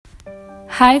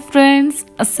Hi friends,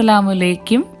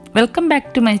 Assalamualaikum. Welcome back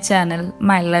to my channel,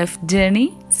 My Life Journey,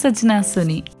 Sajna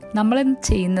Suni. നമ്മൾ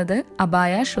ചെയ്യുന്നത്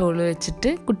അബായ shawl വെച്ചിട്ട്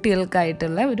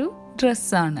കുട്ടികൾക്കായിട്ടുള്ള ഒരു dress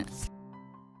ആണ്.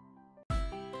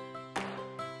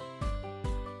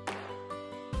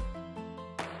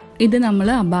 ഇത് നമ്മൾ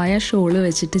അബായ ഷോൾ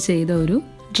വെച്ചിട്ട് ചെയ്ത ഒരു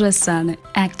ഡ്രസ്സാണ്.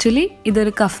 ആക്ച്വലി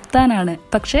ഇതൊരു കഫ്താനാണ്.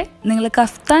 പക്ഷേ നിങ്ങൾ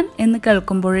കഫ്താൻ എന്ന്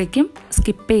കേൾക്കുമ്പോഴേക്കും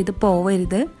സ്കിപ്പ് ചെയ്ത്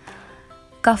പോവരുത്.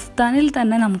 കഫ്താനിൽ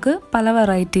തന്നെ നമുക്ക് പല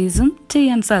വെറൈറ്റീസും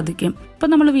ചെയ്യാൻ സാധിക്കും. ഇപ്പോൾ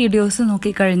നമ്മൾ വീഡിയോസ്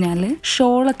നോക്കിക്കഴിഞ്ഞാൽ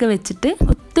ഷോളൊക്കെ വെച്ചിട്ട്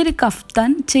ഒത്തിരി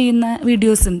കഫ്താൻ ചെയ്യുന്ന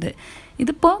വീഡിയോസ് ഉണ്ട്.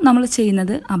 ഇതിപ്പോൾ നമ്മൾ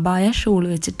ചെയ്യുന്നത് അബായ ഷോൾ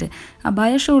വെച്ചിട്ട്.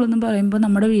 അബായ ഷോൾ എന്ന് പറയുമ്പോൾ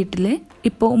നമ്മുടെ വീട്ടിൽ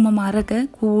ഇപ്പോൾ ഉമ്മമാരൊക്കെ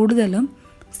കൂടുതലും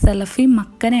സലഫി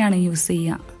മക്കനെയാണ് യൂസ്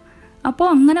ചെയ്യുക. അപ്പോൾ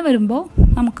അങ്ങനെ വരുമ്പോൾ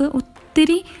നമുക്ക്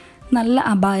ഒത്തിരി നല്ല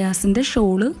അബായാസിൻ്റെ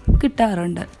ഷോള്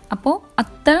കിട്ടാറുണ്ട്. അപ്പോൾ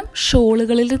അത്തരം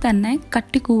ഷോളുകളിൽ തന്നെ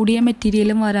കട്ടി കൂടിയ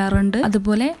മെറ്റീരിയലും വരാറുണ്ട്.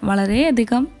 അതുപോലെ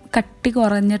വളരെയധികം കട്ടി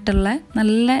കുറഞ്ഞിട്ടുള്ള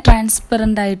നല്ല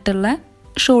ട്രാൻസ്പെറൻ്റ് ആയിട്ടുള്ള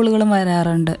ഷോളുകളും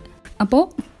വരാറുണ്ട്. അപ്പോൾ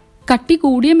കട്ടി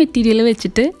കൂടിയ മെറ്റീരിയൽ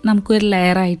വെച്ചിട്ട് നമുക്കൊരു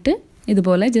ലെയറായിട്ട്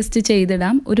ഇതുപോലെ ജസ്റ്റ്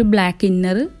ചെയ്തിടാം. ഒരു ബ്ലാക്ക്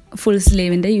ഇന്നർ ഫുൾ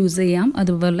സ്ലീവിൻ്റെ യൂസ് ചെയ്യാം.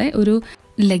 അതുപോലെ ഒരു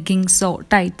ലെഗിങ്സോ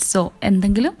ടൈറ്റ്സോ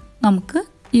എന്തെങ്കിലും നമുക്ക്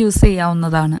യൂസ്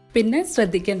ചെയ്യാവുന്നതാണ്. പിന്നെ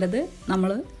ശ്രദ്ധിക്കേണ്ടത്,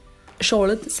 നമ്മൾ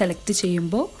ഷോള് സെലക്ട്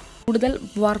ചെയ്യുമ്പോൾ കൂടുതൽ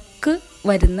വർക്ക്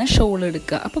വരുന്ന ഷോൾ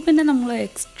എടുക്കുക. അപ്പോൾ പിന്നെ നമ്മൾ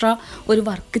എക്സ്ട്രാ ഒരു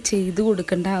വർക്ക് ചെയ്ത്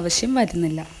കൊടുക്കേണ്ട ആവശ്യം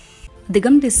വരുന്നില്ല.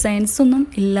 അധികം ഡിസൈൻസ് ഒന്നും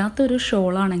ഇല്ലാത്തൊരു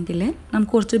ഷോളാണെങ്കിൽ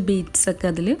നമുക്ക് കുറച്ച് ബീഡ്സ് ഒക്കെ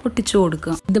അതിൽ ഒട്ടിച്ചു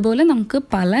കൊടുക്കുക. ഇതുപോലെ നമുക്ക്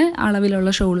പല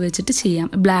അളവിലുള്ള ഷോൾ വെച്ചിട്ട് ചെയ്യാം.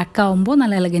 ബ്ലാക്ക് ആവുമ്പോൾ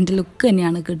നല്ല എലഗൻറ്റ് ലുക്ക്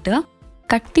തന്നെയാണ് കിട്ടുക.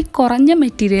 കട്ടി കുറഞ്ഞ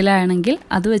മെറ്റീരിയൽ ആണെങ്കിൽ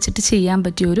അത് വെച്ചിട്ട് ചെയ്യാൻ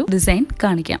പറ്റിയൊരു ഡിസൈൻ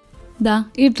കാണിക്കാം. ദാ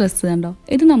ഈ ഡ്രസ്സ് കണ്ടോ,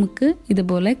 ഇത് നമുക്ക്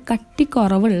ഇതുപോലെ കട്ടി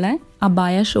കുറവുള്ള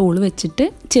അബായ ഷോൾ വെച്ചിട്ട്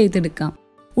ചെയ്തെടുക്കാം.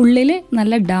 ഉള്ളിൽ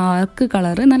നല്ല ഡാർക്ക്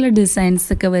കളറ് നല്ല ഡിസൈൻസ്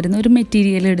ഒക്കെ വരുന്ന ഒരു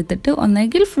മെറ്റീരിയൽ എടുത്തിട്ട്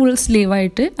ഒന്നെങ്കിൽ ഫുൾ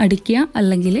സ്ലീവായിട്ട് അടിക്കുക,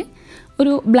 അല്ലെങ്കിൽ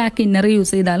ഒരു ബ്ലാക്ക് ഇന്നർ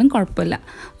യൂസ് ചെയ്താലും കുഴപ്പമില്ല.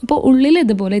 അപ്പോൾ ഉള്ളിൽ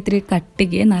ഇതുപോലെ ഇത്തിരി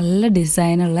കട്ടിക്ക് നല്ല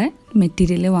ഡിസൈനുള്ള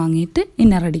മെറ്റീരിയൽ വാങ്ങിയിട്ട്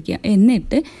ഇന്നർ അടിക്കുക.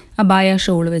 എന്നിട്ട് അബായ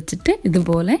ഷോൾ വെച്ചിട്ട്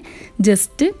ഇതുപോലെ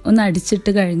ജസ്റ്റ് ഒന്ന്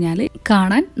അടിച്ചിട്ട് കഴിഞ്ഞാൽ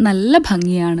കാണാൻ നല്ല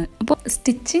ഭംഗിയാണ്. അപ്പോൾ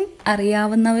സ്റ്റിച്ചിങ്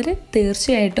അറിയാവുന്നവർ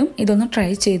തീർച്ചയായിട്ടും ഇതൊന്ന് ട്രൈ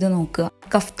ചെയ്ത് നോക്കുക.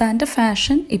 കഫ്താൻ്റെ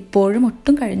ഫാഷൻ ഇപ്പോഴും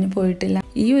ഒട്ടും കഴിഞ്ഞു പോയിട്ടില്ല.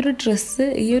 ഈ ഒരു ഡ്രസ്സ്,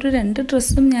 ഈ ഒരു 2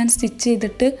 ഡ്രസ്സും ഞാൻ സ്റ്റിച്ച്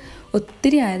ചെയ്തിട്ട്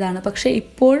ഒത്തിരി ആയതാണ്. പക്ഷേ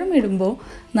ഇപ്പോഴും ഇടുമ്പോൾ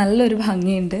നല്ലൊരു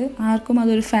ഭംഗിയുണ്ട്. ആർക്കും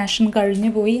അതൊരു ഫാഷൻ കഴിഞ്ഞു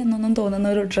പോയി എന്നൊന്നും തോന്നുന്ന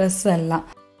ഒരു ഡ്രസ്സല്ല.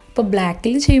 ഇപ്പോൾ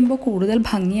ബ്ലാക്കിൽ ചെയ്യുമ്പോൾ കൂടുതൽ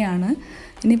ഭംഗിയാണ്.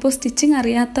 ഇനിയിപ്പോൾ സ്റ്റിച്ചിങ്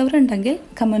അറിയാത്തവരുണ്ടെങ്കിൽ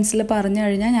കമൻസിൽ പറഞ്ഞു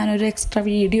കഴിഞ്ഞാൽ ഞാനൊരു എക്സ്ട്രാ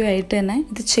വീഡിയോ ആയിട്ട് തന്നെ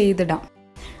ഇത് ചെയ്തിടാം.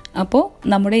 അപ്പോൾ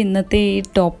നമ്മുടെ ഇന്നത്തെ ഈ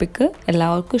ടോപ്പിക്ക്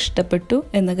എല്ലാവർക്കും ഇഷ്ടപ്പെട്ടു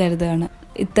എന്ന് കരുതുകയാണ്.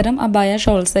 ഇത്തരം അബായ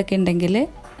ഷോൾസൊക്കെ ഉണ്ടെങ്കിൽ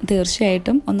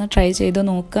തീർച്ചയായിട്ടും ഒന്ന് ട്രൈ ചെയ്ത്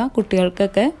നോക്കുക.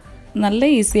 കുട്ടികൾക്കൊക്കെ നല്ല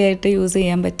ഈസി ആയിട്ട് യൂസ്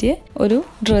ചെയ്യാൻ പറ്റിയ ഒരു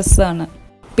ഡ്രസ്സാണ്.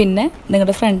 പിന്നെ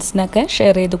നിങ്ങളുടെ ഫ്രണ്ട്സിനൊക്കെ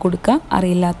ഷെയർ ചെയ്ത് കൊടുക്കുക.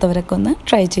 അറിയില്ലാത്തവരൊക്കെ ഒന്ന്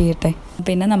ട്രൈ ചെയ്യട്ടെ.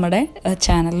 പിന്നെ നമ്മുടെ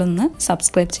ചാനലൊന്ന്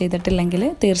സബ്സ്ക്രൈബ് ചെയ്തിട്ടില്ലെങ്കിൽ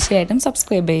തീർച്ചയായിട്ടും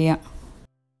സബ്സ്ക്രൈബ് ചെയ്യുക.